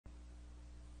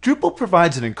Drupal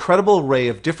provides an incredible array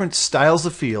of different styles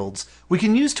of fields we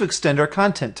can use to extend our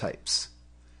content types.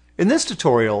 In this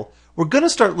tutorial, we're going to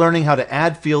start learning how to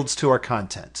add fields to our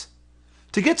content.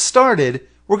 To get started,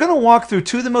 we're going to walk through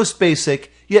two of the most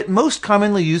basic, yet most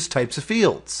commonly used types of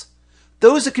fields.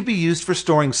 Those that can be used for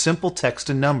storing simple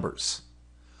text and numbers.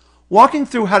 Walking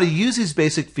through how to use these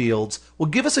basic fields will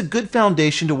give us a good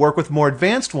foundation to work with more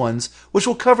advanced ones, which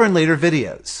we'll cover in later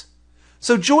videos.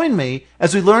 So join me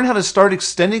as we learn how to start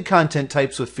extending content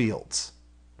types with fields.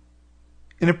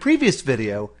 In a previous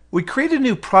video, we created a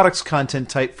new products content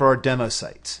type for our demo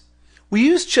site. We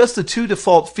used just the two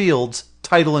default fields,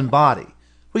 title and body.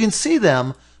 We can see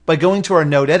them by going to our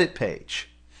Node Edit page.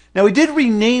 Now we did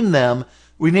rename them.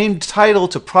 We named title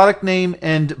to product name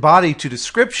and body to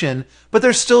description, but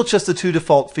they're still just the two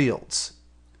default fields.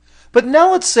 But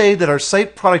now let's say that our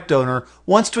site product owner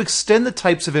wants to extend the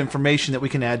types of information that we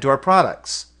can add to our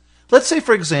products. Let's say,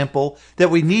 for example, that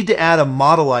we need to add a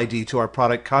model ID to our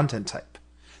product content type.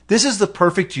 This is the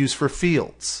perfect use for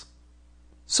fields.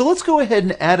 So let's go ahead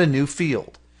and add a new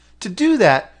field. To do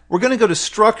that, we're going to go to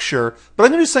Structure, but I'm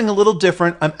going to do something a little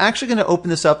different. I'm actually going to open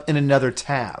this up in another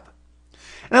tab.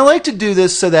 And I like to do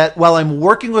this so that while I'm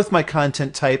working with my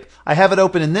content type, I have it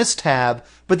open in this tab,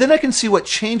 but then I can see what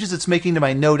changes it's making to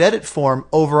my Node Edit form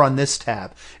over on this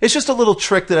tab. It's just a little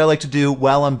trick that I like to do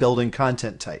while I'm building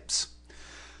content types.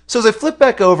 So as I flip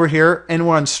back over here and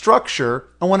we're on Structure,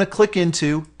 I want to click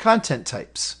into Content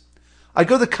Types. I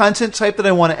go to the content type that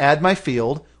I want to add my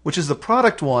field, which is the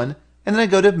product one, and then I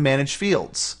go to Manage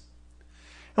Fields.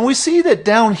 And we see that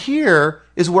down here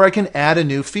is where I can add a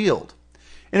new field.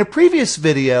 In a previous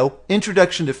video,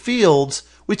 Introduction to Fields,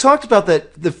 we talked about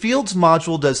that the Fields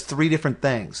module does three different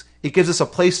things. It gives us a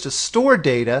place to store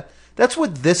data. That's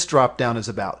what this drop-down is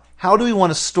about. How do we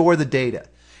want to store the data?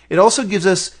 It also gives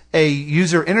us a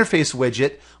user interface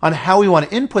widget on how we want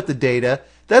to input the data.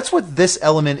 That's what this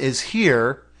element is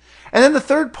here. And then the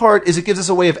third part is it gives us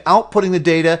a way of outputting the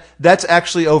data. That's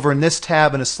actually over in this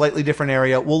tab in a slightly different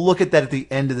area. We'll look at that at the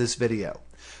end of this video.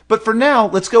 But for now,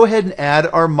 let's go ahead and add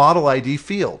our model ID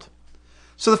field.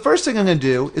 So the first thing I'm going to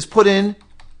do is put in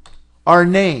our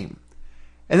name.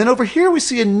 And then over here we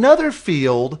see another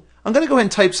field. I'm going to go ahead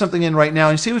and type something in right now.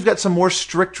 And you see we've got some more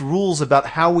strict rules about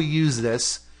how we use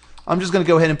this. I'm just going to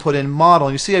go ahead and put in model.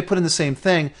 And you see I put in the same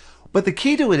thing. But the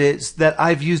key to it is that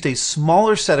I've used a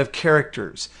smaller set of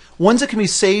characters. Ones that can be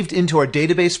saved into our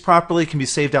database properly, can be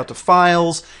saved out to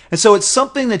files. And so it's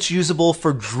something that's usable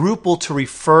for Drupal to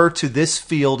refer to this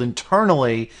field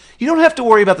internally. You don't have to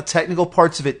worry about the technical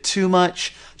parts of it too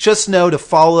much. Just know to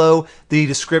follow the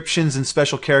descriptions and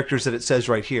special characters that it says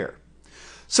right here.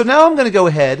 So now I'm going to go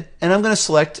ahead and I'm going to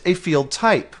select a field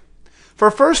type. For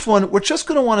our first one, we're just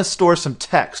going to want to store some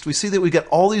text. We see that we get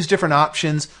all these different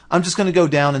options. I'm just going to go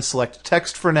down and select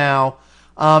text for now.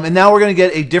 And now we're going to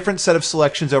get a different set of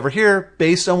selections over here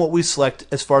based on what we select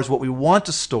as far as what we want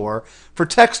to store. For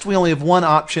text, we only have one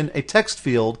option, a text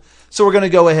field. So we're going to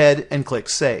go ahead and click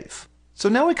Save. So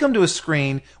now we come to a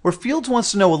screen where Fields wants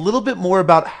to know a little bit more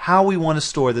about how we want to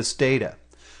store this data.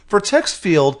 For a text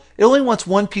field, it only wants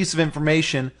one piece of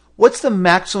information. What's the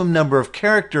maximum number of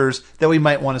characters that we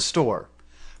might want to store?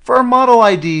 For our model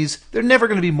IDs, they're never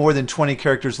going to be more than 20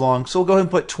 characters long, so we'll go ahead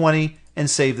and put 20 and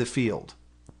save the field.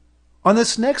 On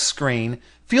this next screen,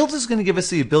 Fields is going to give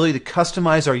us the ability to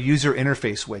customize our user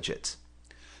interface widget.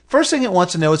 First thing it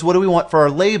wants to know is what do we want for our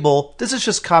label. This is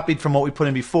just copied from what we put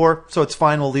in before, so it's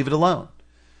fine, we'll leave it alone.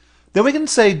 Then we can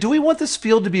say, do we want this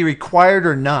field to be required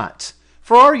or not?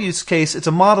 For our use case, it's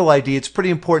a model ID, it's pretty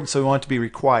important, so we want it to be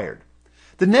required.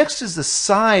 The next is the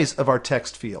size of our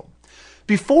text field.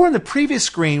 Before in the previous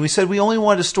screen, we said we only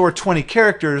wanted to store 20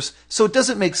 characters, so it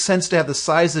doesn't make sense to have the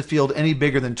size of the field any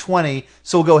bigger than 20,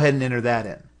 so we'll go ahead and enter that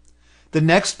in. The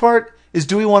next part is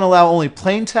do we want to allow only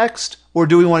plain text, or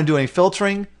do we want to do any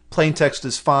filtering? Plain text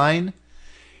is fine.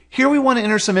 Here we want to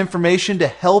enter some information to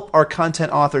help our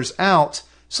content authors out,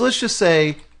 so let's just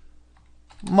say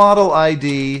model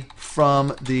ID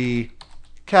from the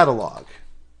catalog.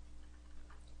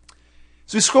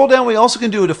 So we scroll down, we also can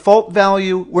do a default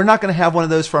value. We're not going to have one of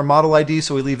those for our model ID,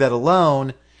 so we leave that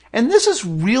alone. And this is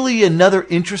really another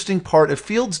interesting part of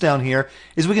Fields down here,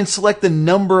 is we can select the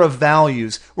number of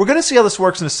values. We're going to see how this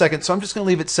works in a second, so I'm just going to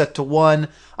leave it set to 1.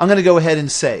 I'm going to go ahead and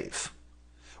save.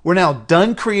 We're now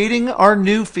done creating our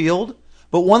new field,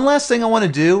 but one last thing I want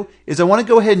to do is I want to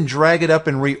go ahead and drag it up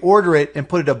and reorder it and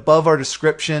put it above our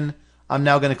description. I'm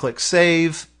now going to click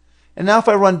Save. And now if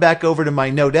I run back over to my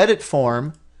Node Edit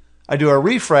form, I do a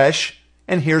refresh,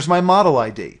 and here's my model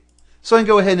ID. So I can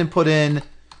go ahead and put in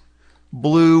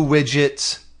blue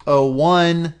widget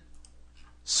 01,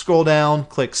 scroll down,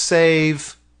 click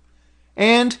Save,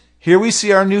 And here we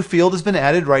see our new field has been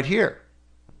added right here.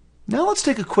 Now let's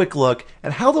take a quick look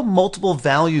at how the multiple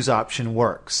values option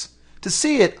works. To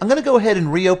see it, I'm going to go ahead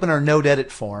and reopen our Node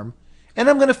Edit form, and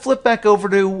I'm going to flip back over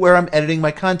to where I'm editing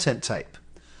my content type.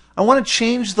 I want to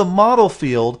change the model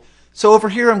field, so over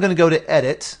here I'm going to go to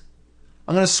Edit.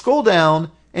 I'm going to scroll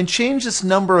down and change this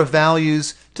number of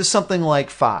values to something like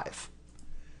 5.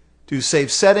 Do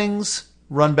Save Settings,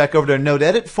 run back over to our Node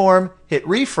Edit form, hit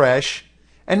Refresh,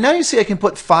 and now you see I can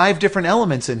put 5 different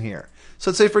elements in here. So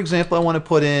let's say, for example, I want to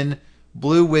put in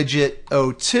blue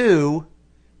widget 02,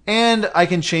 and I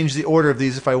can change the order of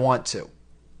these if I want to.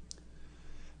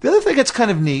 The other thing that's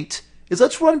kind of neat is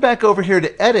let's run back over here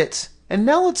to Edit, and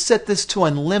now let's set this to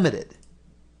Unlimited.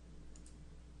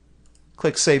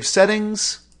 Click Save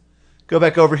Settings, go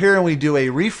back over here and we do a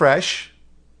refresh.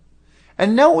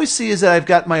 And now what we see is that I've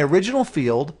got my original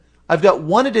field, I've got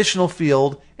one additional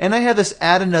field, and I have this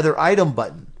Add Another Item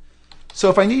button. So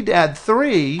if I need to add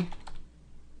 3,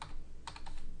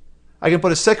 I can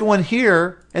put a second one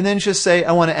here and then just say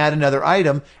I want to add another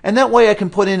item, and that way I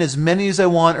can put in as many as I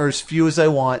want or as few as I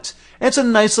want. And it's a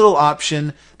nice little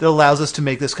option that allows us to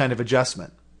make this kind of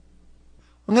adjustment.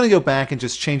 I'm going to go back and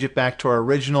just change it back to our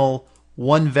original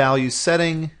one value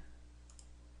setting.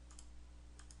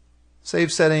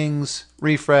 Save settings,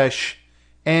 refresh,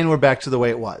 and we're back to the way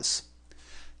it was.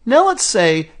 Now let's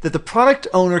say that the product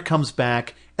owner comes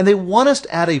back and they want us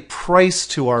to add a price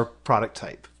to our product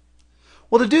type.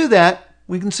 Well, to do that,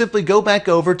 we can simply go back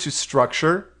over to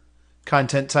Structure,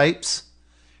 Content Types,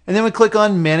 and then we click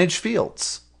on Manage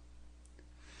Fields.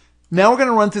 Now we're going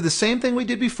to run through the same thing we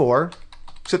did before,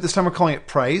 except this time we're calling it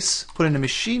Price, put in a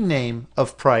machine name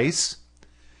of Price.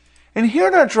 And here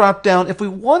in our drop down, if we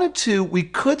wanted to, we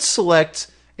could select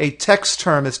a text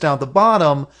term that's down at the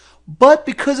bottom, but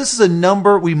because this is a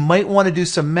number, we might want to do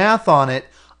some math on it.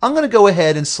 I'm going to go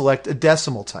ahead and select a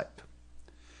decimal type.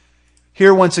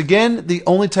 Here, once again, the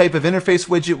only type of interface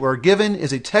widget we're given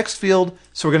is a text field,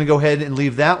 so we're going to go ahead and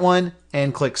leave that one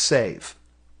and click Save.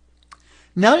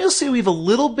 Now you'll see we have a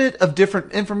little bit of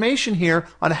different information here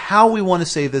on how we want to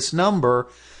save this number.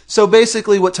 So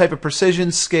basically, what type of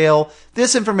precision, scale,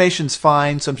 this information's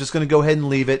fine, so I'm just going to go ahead and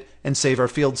leave it and save our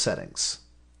field settings.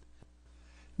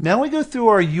 Now we go through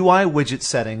our UI widget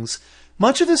settings.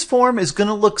 Much of this form is going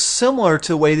to look similar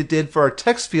to the way it did for our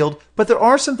text field, but there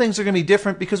are some things that are going to be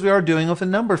different because we are doing it with a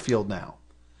number field now.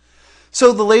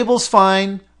 So the label's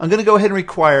fine. I'm going to go ahead and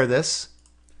require this.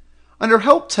 Under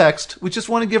help text, we just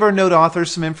want to give our node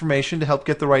authors some information to help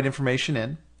get the right information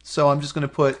in. So I'm just going to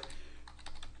put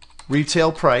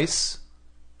retail price.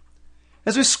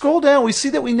 As we scroll down, we see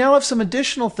that we now have some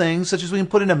additional things, such as we can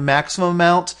put in a maximum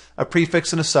amount, a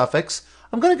prefix, and a suffix.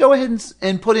 I'm going to go ahead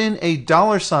and put in a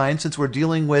 $sign since we're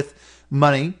dealing with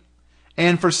money.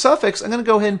 And for suffix, I'm going to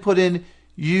go ahead and put in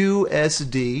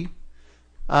USD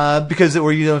because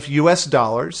we're dealing with US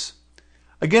dollars.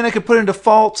 Again, I could put in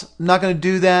default. I'm not going to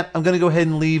do that. I'm going to go ahead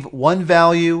and leave one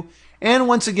value. And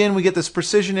once again, we get this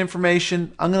precision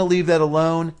information. I'm going to leave that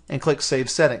alone and click Save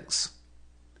Settings.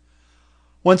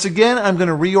 Once again, I'm going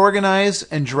to reorganize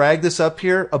and drag this up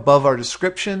here above our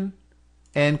description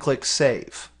and click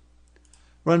Save.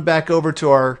 Run back over to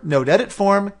our Node Edit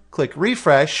form, click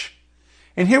Refresh,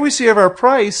 and here we see our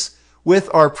price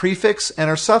with our prefix and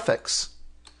our suffix.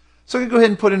 So I'm going to go ahead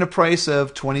and put in a price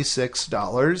of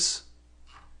 $26.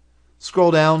 Scroll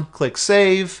down, click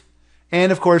Save,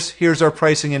 and of course, here's our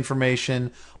pricing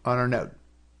information on our node.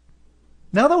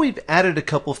 Now that we've added a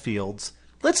couple fields,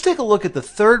 let's take a look at the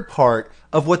third part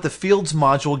of what the Fields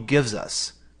module gives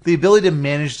us, the ability to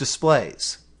manage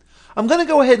displays. I'm going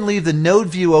to go ahead and leave the node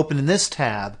view open in this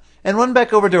tab and run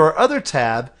back over to our other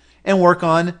tab and work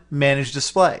on Manage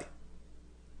Display.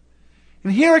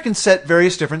 And here I can set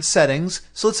various different settings.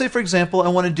 So let's say, for example, I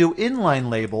want to do inline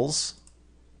labels,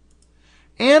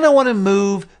 and I want to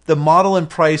move the model and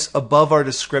price above our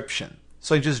description.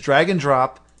 So I just drag and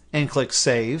drop and click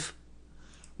Save.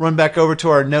 Run back over to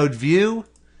our node view,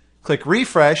 click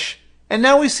Refresh, and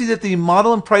now we see that the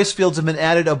model and price fields have been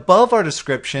added above our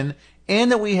description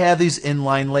and that we have these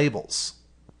inline labels.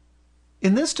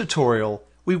 In this tutorial,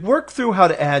 we worked through how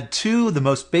to add two of the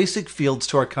most basic fields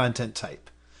to our content type,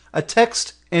 a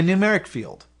text and numeric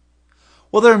field.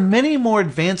 While there are many more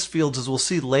advanced fields as we'll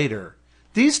see later,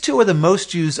 these two are the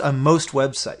most used on most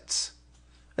websites.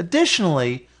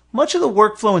 Additionally, much of the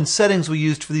workflow and settings we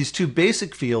used for these two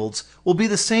basic fields will be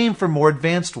the same for more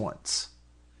advanced ones.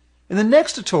 In the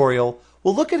next tutorial,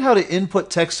 we'll look at how to input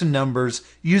text and numbers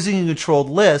using a controlled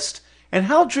list and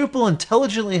how Drupal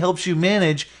intelligently helps you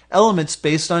manage elements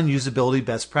based on usability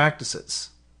best practices.